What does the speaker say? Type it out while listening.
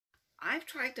I've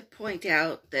tried to point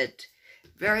out that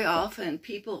very often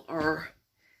people are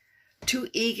too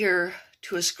eager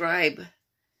to ascribe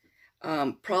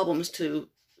problems to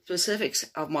specifics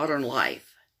of modern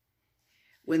life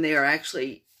when they are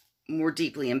actually more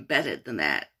deeply embedded than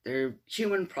that. They're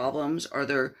human problems, or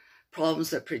they're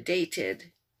problems that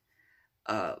predated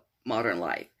modern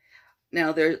life.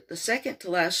 Now, the second to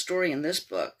last story in this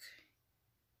book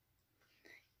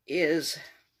is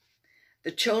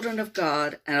the children of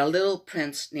God and a little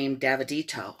prince named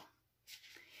Davidito.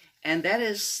 And that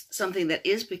is something that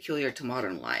is peculiar to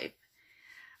modern life,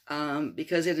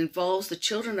 because it involves the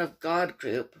Children of God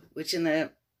group, which came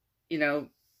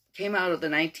out of the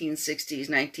 1960s,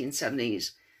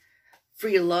 1970s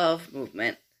free love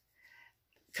movement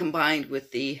combined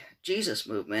with the Jesus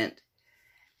movement.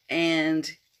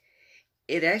 And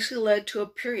it actually led to a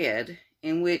period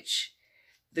in which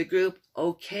the group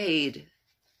okayed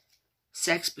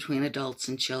sex between adults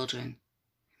and children.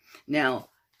 Now,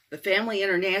 the Family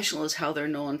International is how they're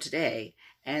known today,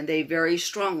 and they very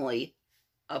strongly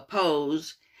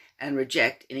oppose and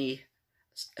reject any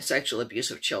sexual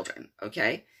abuse of children,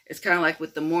 okay? It's kind of like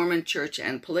with the Mormon Church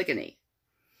and polygamy,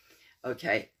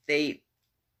 okay? They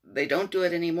don't do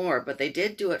it anymore, but they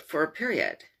did do it for a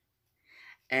period.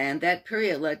 And that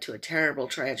period led to a terrible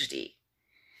tragedy,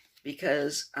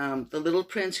 because the little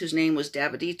prince, whose name was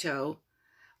Davidito,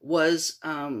 was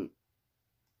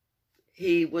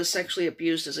he was sexually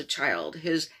abused as a child.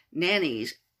 His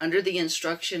nannies, under the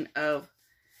instruction of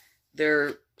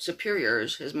their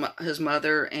superiors, his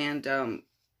mother and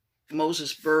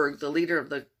Moses Berg, the leader of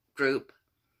the group,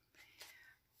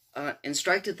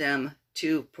 instructed them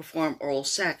to perform oral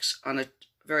sex on a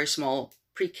very small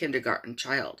pre-kindergarten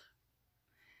child.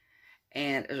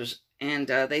 And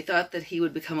they thought that he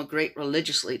would become a great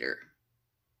religious leader.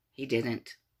 He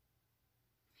didn't.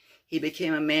 He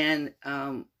became a man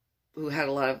who had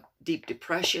a lot of deep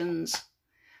depressions,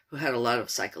 who had a lot of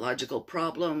psychological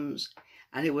problems,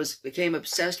 and he became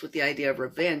obsessed with the idea of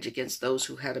revenge against those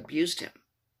who had abused him.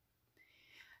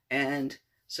 And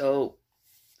so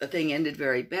the thing ended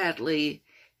very badly.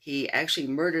 He actually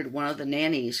murdered one of the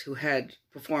nannies who had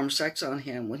performed sex on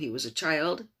him when he was a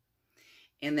child,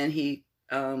 and then he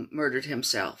murdered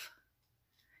himself.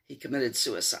 He committed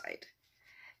suicide.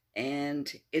 And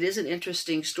it is an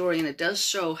interesting story, and it does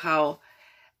show how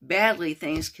badly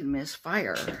things can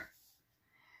misfire.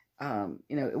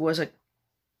 It was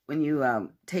when you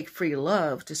take free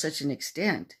love to such an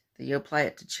extent that you apply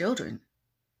it to children,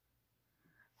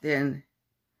 then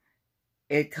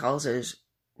it causes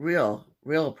real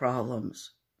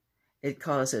problems. It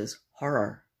causes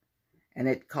horror, and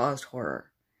it caused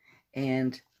horror.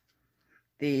 And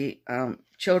the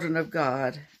Children of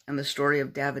God and the story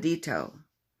of Davidito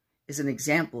is an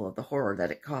example of the horror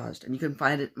that it caused. And you can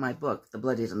find it in my book, The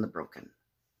Bloodied and the Broken.